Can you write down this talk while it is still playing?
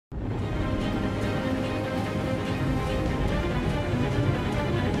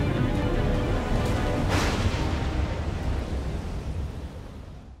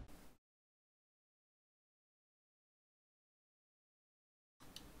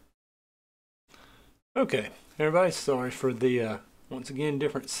Okay, everybody, sorry for the once again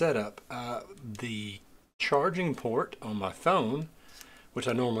different setup. The charging port on my phone, which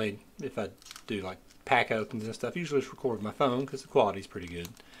I normally, if I do like pack opens and stuff, usually just record with my phone because the quality's pretty good.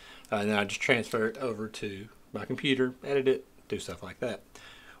 And then I just transfer it over to my computer, edit it, do stuff like that.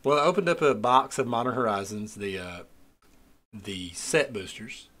 Well, I opened up a box of Modern Horizons, the set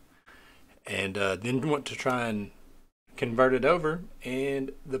boosters, and then went to try and convert it over,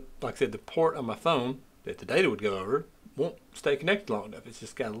 and like I said, the port on my phone that the data would go over won't stay connected long enough. It's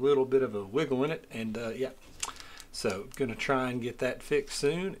just got a little bit of a wiggle in it, and yeah. So gonna try and get that fixed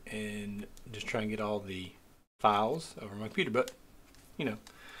soon, and just try and get all the files over my computer. But you know,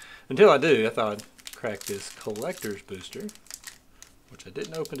 until I do, I thought I'd crack this collector's booster, which I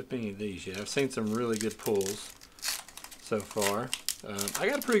didn't open up any of these yet. I've seen some really good pulls so far. I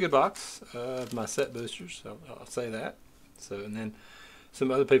got a pretty good box of my set boosters, so I'll say that. So, and then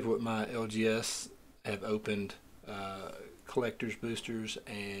some other people with my LGS have opened collector's boosters,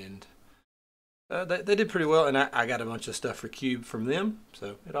 and they did pretty well. And I got a bunch of stuff for Cube from them,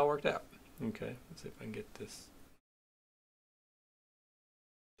 so it all worked out. Okay, let's see if I can get this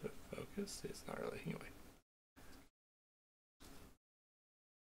to focus. It's not really, anyway.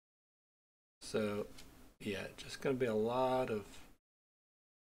 So, yeah, just going to be a lot of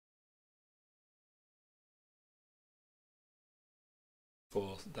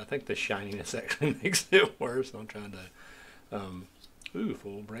full. I think the shininess actually makes it worse. I'm trying to,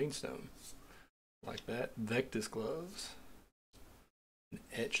 full brainstone like that. Vectus gloves, an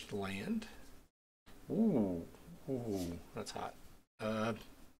etched land. Ooh, that's hot.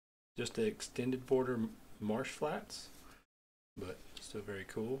 Just the extended border marsh flats, but still very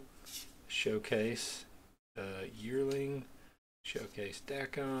cool. Showcase, yearling, showcase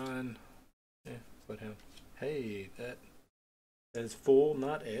Dacon. Yeah, let him. Hey, that is full,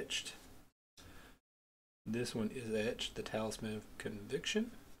 not etched. This one is etched, the Talisman of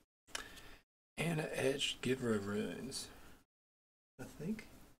Conviction. And an etched Giver of Runes. I think.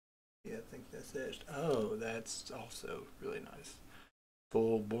 Yeah, I think that's etched. Oh, that's also really nice.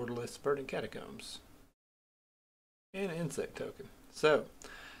 Full borderless Verdant Catacombs. And an insect token. So,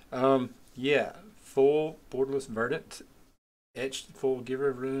 yeah, full borderless Verdant, etched full Giver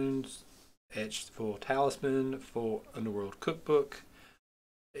of Runes, etched full Talisman, full Underworld Cookbook,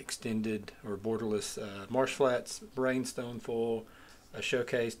 extended or borderless Marsh Flats, Brainstone full, a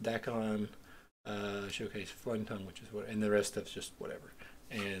showcase Dacon, showcase Flame Tongue, which is what, and the rest stuff's just whatever,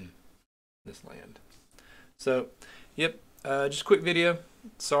 and this land. So, yep, just a quick video.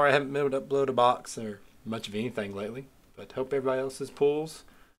 Sorry I haven't been able to upload a box or much of anything lately, but hope everybody else's pulls.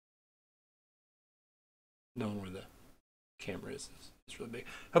 Knowing where the camera is, it's really big.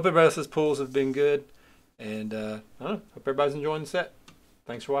 Hope everybody else's pulls have been good, and I don't know, hope everybody's enjoying the set.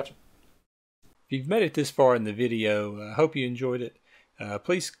 Thanks for watching. If you've made it this far in the video, I hope you enjoyed it.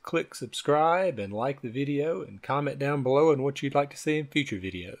 Please click subscribe and like the video, and comment down below on what you'd like to see in future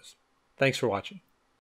videos. Thanks for watching.